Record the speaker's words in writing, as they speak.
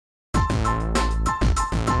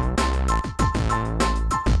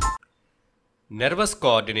Nervous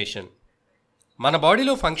coordination. మన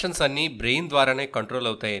బాడీలో functions అన్నీ బ్రెయిన్ ద్వారానే కంట్రోల్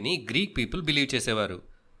అవుతాయని గ్రీక్ పీపుల్ బిలీవ్ చేసేవారు.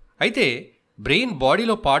 అయితే బ్రెయిన్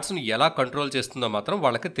బాడీలో పార్ట్స్ను ఎలా కంట్రోల్ చేస్తుందో మాత్రం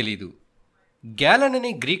వాళ్ళకి తెలియదు. గ్యాలన్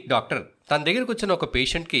అనే గ్రీక్ డాక్టర్ తన దగ్గరకు వచ్చిన ఒక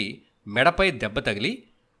పేషెంట్కి మెడపై దెబ్బ తగిలి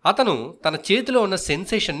అతను తన చేతిలో ఉన్న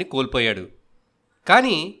సెన్సేషన్ని కోల్పోయాడు.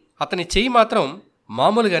 కానీ అతని చెయ్యి మాత్రం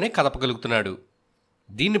మామూలుగానే కదపగలుగుతున్నాడు.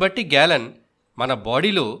 దీన్ని బట్టి గ్యాలన్ మన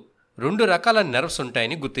బాడీలో 2 రకాల నర్వ్స్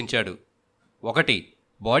ఉంటాయని గుర్తించాడు. ఒకటి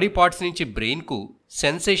బాడీ పార్ట్స్ నుంచి బ్రెయిన్కు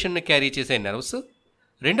సెన్సేషన్ను క్యారీ చేసే నర్వ్స్,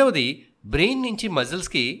 రెండవది బ్రెయిన్ నుంచి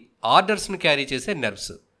మజిల్స్కి ఆర్డర్స్ను క్యారీ చేసే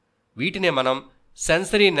నర్వ్స్. వీటినే మనం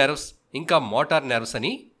సెన్సరీ నర్వ్స్ ఇంకా మోటార్ నర్వ్స్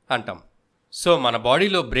అని అంటాం. సో మన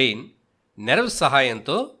బాడీలో బ్రెయిన్ నర్వ్స్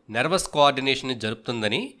సహాయంతో నర్వస్ కోఆర్డినేషన్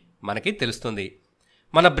జరుపుతుందని మనకి తెలుస్తుంది.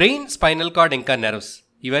 మన బ్రెయిన్, స్పైనల్ కార్డ్ ఇంకా నర్వ్స్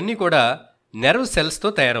ఇవన్నీ కూడా నర్వ్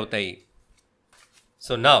సెల్స్తో తయారవుతాయి.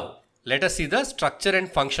 So now let us see the structure and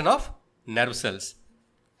function of nerve cells.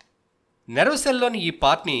 Nerve సెల్లోని ఈ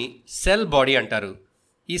పార్ట్ని సెల్ బాడీ అంటారు.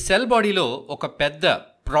 ఈ సెల్ బాడీలో ఒక పెద్ద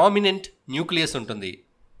ప్రామినెంట్ న్యూక్లియస్ ఉంటుంది.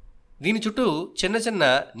 దీని చుట్టూ చిన్న చిన్న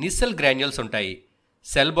నిస్సెల్ గ్రాన్యూల్స్ ఉంటాయి.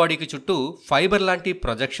 సెల్ బాడీకి చుట్టూ ఫైబర్ లాంటి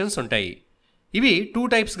ప్రొజెక్షన్స్ ఉంటాయి. ఇవి 2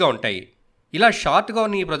 టైప్స్గా ఉంటాయి. ఇలా షార్ట్గా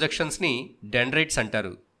ఉన్న ఈ ప్రొజెక్షన్స్ని డెండ్రైట్స్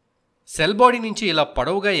అంటారు. సెల్ బాడీ నుంచి ఇలా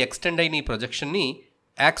పొడవుగా ఎక్స్టెండ్ అయిన ఈ ప్రొజెక్షన్ని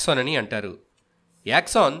యాక్సాన్ అని అంటారు.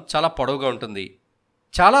 యాక్సాన్ చాలా పొడవుగా ఉంటుంది.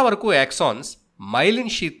 చాలా వరకు యాక్సాన్స్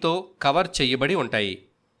మైలిన్ షీత్తో కవర్ చేయబడి ఉంటాయి.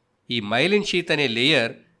 ఈ మైలిన్ షీత్ అనే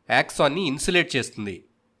లేయర్ యాక్సాన్ని ఇన్సులేట్ చేస్తుంది.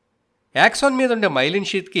 యాక్సాన్ మీద ఉండే మైలిన్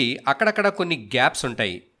షీత్కి అక్కడక్కడ కొన్ని గ్యాప్స్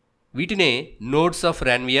ఉంటాయి. వీటినే నోడ్స్ ఆఫ్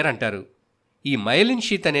రాన్వియర్ అంటారు. ఈ మైలిన్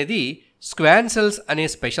షీత్ అనేది స్క్వాన్ సెల్స్ అనే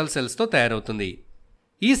స్పెషల్ సెల్స్తో తయారవుతుంది.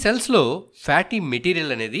 ఈ సెల్స్లో ఫ్యాటీ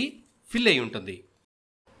మెటీరియల్ అనేది ఫిల్ అయి ఉంటుంది.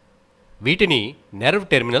 వీటిని నెర్వ్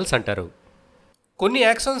టెర్మినల్స్ అంటారు. కొన్ని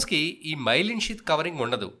యాక్సాన్స్కి ఈ మైలిన్ షీత్ కవరింగ్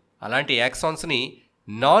ఉండదు. అలాంటి యాక్సాన్స్ని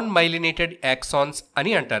నాన్ మైలినేటెడ్ యాక్సాన్స్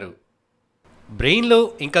అని అంటారు. బ్రెయిన్లో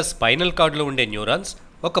ఇంకా స్పైనల్ కార్డ్లో ఉండే న్యూరాన్స్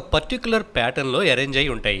ఒక పర్టిక్యులర్ ప్యాటర్న్లో అరేంజ్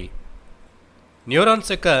అయి ఉంటాయి.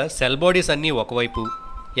 న్యూరాన్స్ యొక్క సెల్ బాడీస్ అన్నీ ఒకవైపు,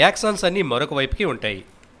 యాక్సాన్స్ అన్నీ మరొక వైపుకి ఉంటాయి.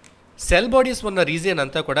 సెల్ బాడీస్ ఉన్న రీజియన్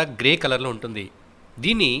అంతా కూడా గ్రే కలర్లో ఉంటుంది.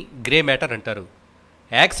 దీన్ని గ్రే మ్యాటర్ అంటారు.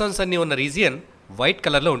 యాక్సాన్స్ అన్నీ ఉన్న రీజియన్ వైట్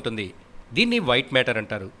కలర్లో ఉంటుంది. దీన్ని వైట్ మ్యాటర్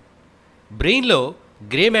అంటారు. బ్రెయిన్లో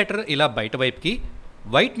గ్రే మ్యాటర్ ఇలా బయట వైపుకి,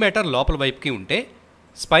 వైట్ మ్యాటర్ లోపల వైపుకి ఉంటే,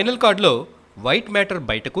 స్పైనల్ కార్డ్లో వైట్ మ్యాటర్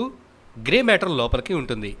బయటకు, గ్రే మ్యాటర్ లోపలికి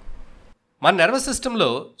ఉంటుంది. మన నర్వస్ సిస్టంలో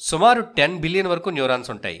సుమారు 10 బిలియన్ వరకు న్యూరాన్స్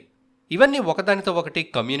ఉంటాయి. ఇవన్నీ ఒకదానితో ఒకటి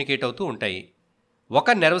కమ్యూనికేట్ అవుతూ ఉంటాయి.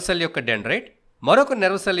 ఒక నెర్వ్ సెల్ యొక్క డెండ్రైట్ మరొక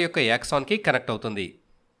నెర్వ్ సెల్ యొక్క యాక్సాన్కి కనెక్ట్ అవుతుంది.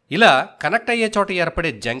 ఇలా కనెక్ట్ అయ్యే చోట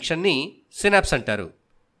ఏర్పడే జంక్షన్ని సినాప్స్ అంటారు.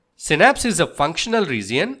 Synapse is a functional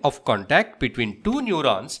region of contact between 2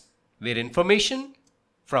 neurons where information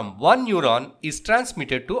from one neuron is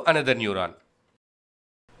transmitted to another neuron.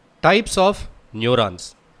 Types of neurons.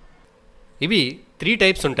 ఇవి 3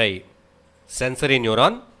 టైప్స్ ఉంటాయి. Sensory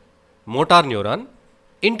neuron, motor neuron,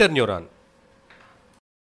 ఇంటర్న్యూరాన్.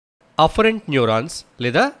 Afferent neurons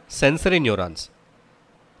లేదా sensory neurons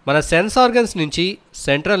మన sense organs నుంచి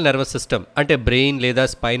central nervous system అంటే brain లేదా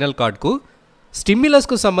spinal కార్డ్కు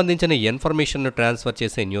స్టిమ్యులస్కు సంబంధించిన ఇన్ఫర్మేషన్ను transfer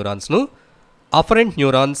చేసే న్యూరాన్స్ను afferent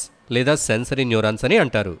neurons లేదా సెన్సరీ న్యూరాన్స్ అని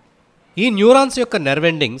అంటారు. ఈ న్యూరాన్స్ యొక్క నర్వ్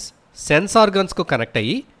ఎండింగ్స్ సెన్స్ ఆర్గన్స్కు కనెక్ట్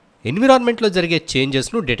అయ్యి ఎన్విరాన్మెంట్లో జరిగే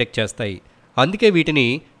చేంజెస్ను డిటెక్ట్ చేస్తాయి. అందుకే వీటిని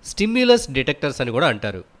స్టిమ్యులస్ డిటెక్టర్స్ అని కూడా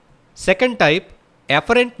అంటారు. Second type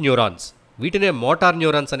efferent neurons. వీటినే మోటార్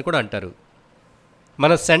న్యూరాన్స్ అని కూడా అంటారు.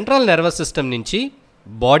 మన సెంట్రల్ నర్వస్ సిస్టమ్ నుంచి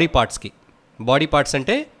బాడీ పార్ట్స్కి, బాడీ పార్ట్స్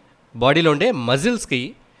అంటే బాడీలో ఉండే మజిల్స్కి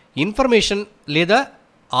ఇన్ఫర్మేషన్ లేదా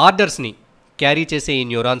ఆర్డర్స్ని క్యారీ చేసే ఈ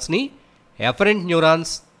న్యూరాన్స్ని ఎఫరెంట్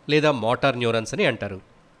న్యూరాన్స్ లేదా మోటార్ న్యూరాన్స్ అని అంటారు.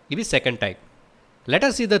 ఇవి second type. Let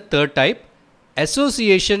us see the third type,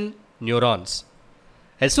 association neurons.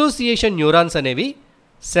 Association neurons అనేవి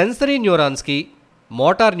సెన్సరీ న్యూరాన్స్కి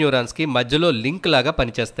మోటార్ న్యూరాన్స్కి మధ్యలో లింక్ లాగా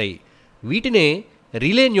పనిచేస్తాయి. వీటినే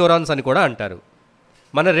రిలే న్యూరాన్స్ అని కూడా అంటారు.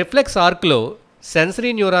 మన రిఫ్లెక్స్ ఆర్క్లో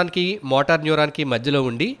సెన్సరీ న్యూరాన్కి మోటార్ న్యూరాన్కి మధ్యలో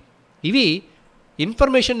ఉండి ఇవి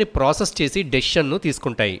ఇన్ఫర్మేషన్ని ప్రాసెస్ చేసి డెసిషన్ను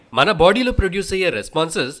తీసుకుంటాయి. మన బాడీలో ప్రొడ్యూస్ అయ్యే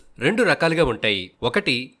రెస్పాన్సెస్ 2 రకాలుగా ఉంటాయి.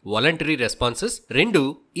 ఒకటి వాలంటరీ రెస్పాన్సెస్, 2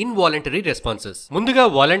 ఇన్వాలంటరీ రెస్పాన్సెస్. ముందుగా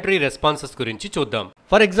వాలంటరీ రెస్పాన్సెస్ గురించి చూద్దాం.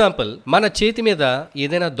 ఫర్ ఎగ్జాంపుల్, మన చేతి మీద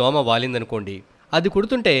ఏదైనా దోమ వాలిందనుకోండి. అది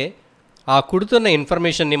కుడుతుంటే ఆ కుడుతున్న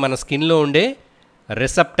ఇన్ఫర్మేషన్ని మన స్కిన్లో ఉండే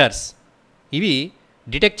రిసెప్టర్స్ ఇవి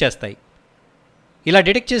డిటెక్ట్ చేస్తాయి. ఇలా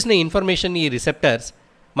డిటెక్ట్ చేసిన ఇన్ఫర్మేషన్ ఈ రిసెప్టర్స్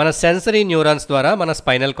మన సెన్సరీ న్యూరాన్స్ ద్వారా మన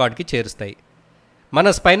స్పైనల్ కార్డ్కి చేరుస్తాయి. మన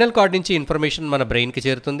స్పైనల్ కార్డ్ నుంచి ఇన్ఫర్మేషన్ మన బ్రెయిన్కి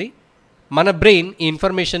చేరుతుంది. మన బ్రెయిన్ ఈ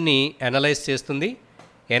ఇన్ఫర్మేషన్ని అనలైజ్ చేస్తుంది.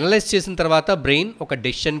 అనలైజ్ చేసిన తర్వాత బ్రెయిన్ ఒక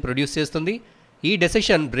డెసిషన్ ప్రొడ్యూస్ చేస్తుంది. ఈ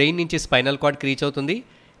డెసిషన్ బ్రెయిన్ నుంచి స్పైనల్ కార్డ్కి రీచ్ అవుతుంది.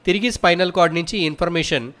 తిరిగి స్పైనల్ కార్డ్ నుంచి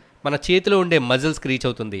ఇన్ఫర్మేషన్ మన చేతిలో ఉండే మజిల్స్కి రీచ్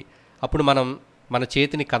అవుతుంది. అప్పుడు మనం మన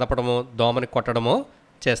చేతిని కదపడమో దోమని కొట్టడమో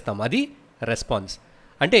చేస్తాం. అది రెస్పాన్స్.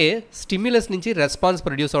 అంటే స్టిమ్యులస్ నుంచి రెస్పాన్స్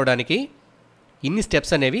ప్రొడ్యూస్ అవ్వడానికి ఇన్ని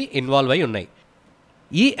స్టెప్స్ అనేవి ఇన్వాల్వ్ అయి ఉన్నాయి.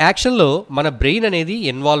 ఈ యాక్షన్లో మన బ్రెయిన్ అనేది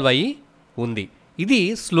ఇన్వాల్వ్ అయ్యి ఉంది. ఇది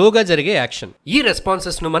స్లోగా జరిగే యాక్షన్. ఈ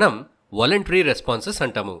రెస్పాన్సెస్ను మనం వాలంటరీ రెస్పాన్సెస్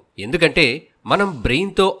అంటాము. ఎందుకంటే మనం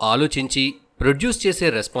బ్రెయిన్తో ఆలోచించి ప్రొడ్యూస్ చేసే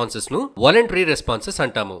రెస్పాన్సెస్ను వాలంటరీ రెస్పాన్సెస్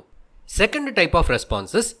అంటాము. Second type of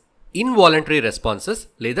responses involuntary responses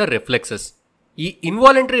లేదా రిఫ్లెక్సెస్. ఈ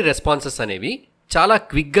ఇన్వాలంటరీ రెస్పాన్సెస్ అనేవి చాలా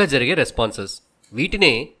క్విక్గా జరిగే రెస్పాన్సెస్.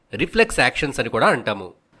 వీటినే రిఫ్లెక్స్ యాక్షన్స్ అని కూడా అంటాము.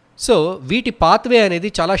 సో వీటి పాత్వే అనేది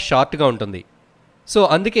చాలా షార్ట్గా ఉంటుంది. సో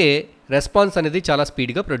అందుకే రెస్పాన్స్ అనేది చాలా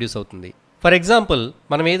స్పీడ్గా ప్రొడ్యూస్ అవుతుంది. ఫర్ ఎగ్జాంపుల్,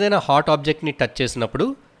 మనం ఏదైనా హాట్ ఆబ్జెక్ట్ని టచ్ చేసినప్పుడు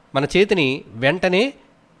మన చేతిని వెంటనే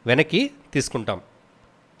వెనక్కి తీసుకుంటాం.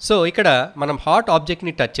 సో ఇక్కడ మనం హాట్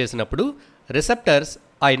ఆబ్జెక్ట్ని టచ్ చేసినప్పుడు రిసెప్టర్స్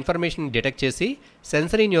ఆ ఇన్ఫర్మేషన్ డిటెక్ట్ చేసి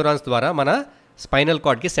సెన్సరీ న్యూరాన్స్ ద్వారా మన స్పైనల్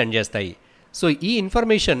కార్డ్కి సెండ్ చేస్తాయి. సో ఈ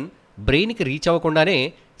ఇన్ఫర్మేషన్ బ్రెయిన్కి రీచ్ అవ్వకుండానే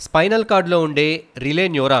స్పైనల్ కార్డ్లో ఉండే రిలే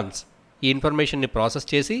న్యూరాన్స్ ఈ ఇన్ఫర్మేషన్ని ప్రాసెస్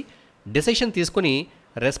చేసి డెసిషన్ తీసుకుని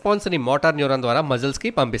రెస్పాన్స్ని మోటార్ న్యూరాన్ ద్వారా మజిల్స్కి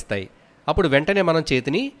పంపిస్తాయి. అప్పుడు వెంటనే మనం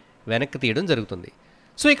చేతిని వెనక్కి తీయడం జరుగుతుంది.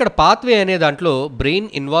 సో ఇక్కడ పాత్వే అనే దాంట్లో బ్రెయిన్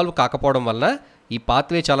ఇన్వాల్వ్ కాకపోవడం వలన ఈ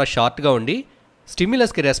పాత్వే చాలా షార్ట్గా ఉండి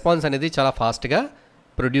స్టిమ్యులస్కి రెస్పాన్స్ అనేది చాలా ఫాస్ట్గా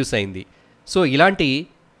ప్రొడ్యూస్ అయింది. సో ఇలాంటి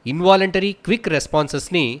ఇన్వాలంటరీ క్విక్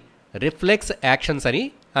రెస్పాన్సెస్ని రిఫ్లెక్స్ యాక్షన్స్ అని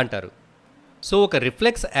అంటారు. సో ఒక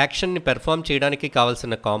రిఫ్లెక్స్ యాక్షన్ని పెర్ఫామ్ చేయడానికి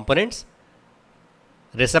కావాల్సిన కాంపోనెంట్స్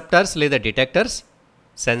రిసెప్టర్స్ లేదా detectors,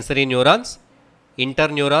 sensory neurons,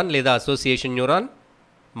 inter neuron లేదా association neuron,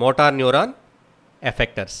 motor neuron,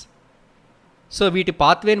 effectors. So వీటి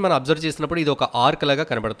పాత్వేని మనం అబ్జర్వ్ చేసినప్పుడు ఇది ఒక ఆర్క్ లాగా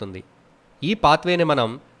కనబడుతుంది. ఈ పాత్వేని మనం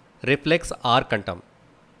రిఫ్లెక్స్ ఆర్క్ అంటాం.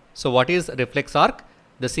 So what is reflex arc?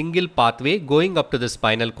 The single pathway going up to the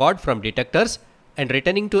spinal cord from detectors and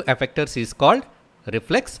returning to effectors is called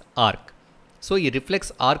reflex arc. So ఈ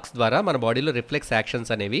రిఫ్లెక్స్ ఆర్క్స్ ద్వారా మన బాడీలో రిఫ్లెక్స్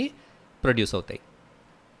యాక్షన్స్ అనేవి produce అవుతాయి.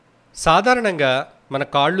 సాధారణంగా మన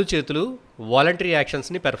కాళ్ళు చేతులు వాలంటరీ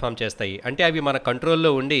యాక్షన్స్ని పెర్ఫామ్ చేస్తాయి. అంటే అవి మన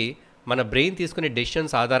కంట్రోల్లో ఉండి మన బ్రెయిన్ తీసుకునే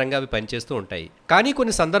డెసిషన్స్ ఆధారంగా అవి పనిచేస్తూ ఉంటాయి. కానీ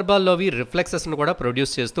కొన్ని సందర్భాల్లో అవి రిఫ్లెక్సెస్ను కూడా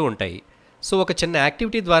ప్రొడ్యూస్ చేస్తూ ఉంటాయి. సో ఒక చిన్న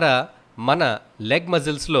యాక్టివిటీ ద్వారా మన లెగ్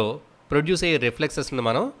మజిల్స్లో ప్రొడ్యూస్ అయ్యే రిఫ్లెక్సెస్ను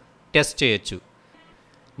మనం టెస్ట్ చేయొచ్చు.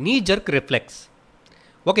 నీ జర్క్ రిఫ్లెక్స్.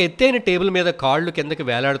 ఒక ఎత్తైన టేబుల్ మీద కాళ్ళు కిందకి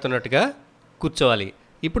వేలాడుతున్నట్టుగా కూర్చోవాలి.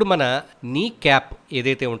 ఇప్పుడు మన నీ క్యాప్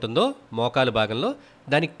ఏదైతే ఉంటుందో మోకాలు భాగంలో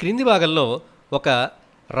దాని క్రింది భాగంలో ఒక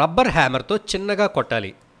రబ్బర్ హ్యామర్తో చిన్నగా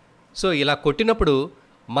కొట్టాలి. సో ఇలా కొట్టినప్పుడు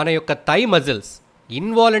మన యొక్క థై మజిల్స్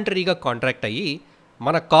ఇన్వాలంటరీగా కాంట్రాక్ట్ అయ్యి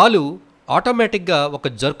మన కాలు ఆటోమేటిక్గా ఒక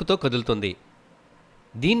జర్క్తో కదులుతుంది.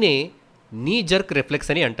 దీన్నే నీ జర్క్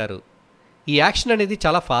రిఫ్లెక్స్ అని అంటారు. ఈ యాక్షన్ అనేది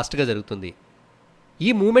చాలా ఫాస్ట్గా జరుగుతుంది.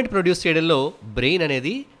 ఈ మూమెంట్ ప్రొడ్యూస్ చేయడంలో బ్రెయిన్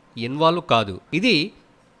అనేది ఇన్వాల్వ్ కాదు. ఇది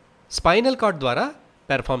స్పైనల్ కార్డ్ ద్వారా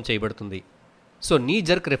పెర్ఫామ్ చేయబడుతుంది. సో నీ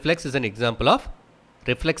jerk reflex is an example of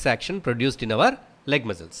reflex action produced in our leg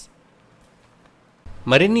muscles.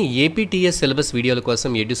 మరిన్ని ఏపీటీఎస్ సిలబస్ వీడియోల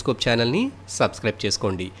కోసం ఎడ్యుస్కోప్ ఛానల్ని సబ్స్క్రైబ్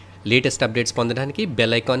చేసుకోండి. లేటెస్ట్ అప్డేట్స్ పొందడానికి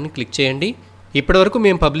బెల్ ఐకాన్ని క్లిక్ చేయండి. ఇప్పటివరకు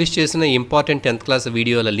మేము పబ్లిష్ చేసిన ఇంపార్టెంట్ 10th క్లాస్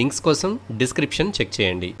వీడియోల లింక్స్ కోసం డిస్క్రిప్షన్ చెక్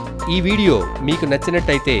చేయండి. ఈ వీడియో మీకు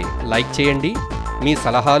నచ్చినట్టయితే లైక్ చేయండి. మీ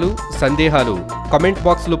సలహాలు సందేహాలు కామెంట్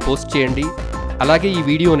బాక్స్లో పోస్ట్ చేయండి. అలాగే ఈ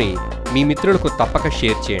వీడియోని మీ మిత్రులకు తప్పక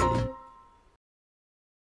షేర్ చేయండి.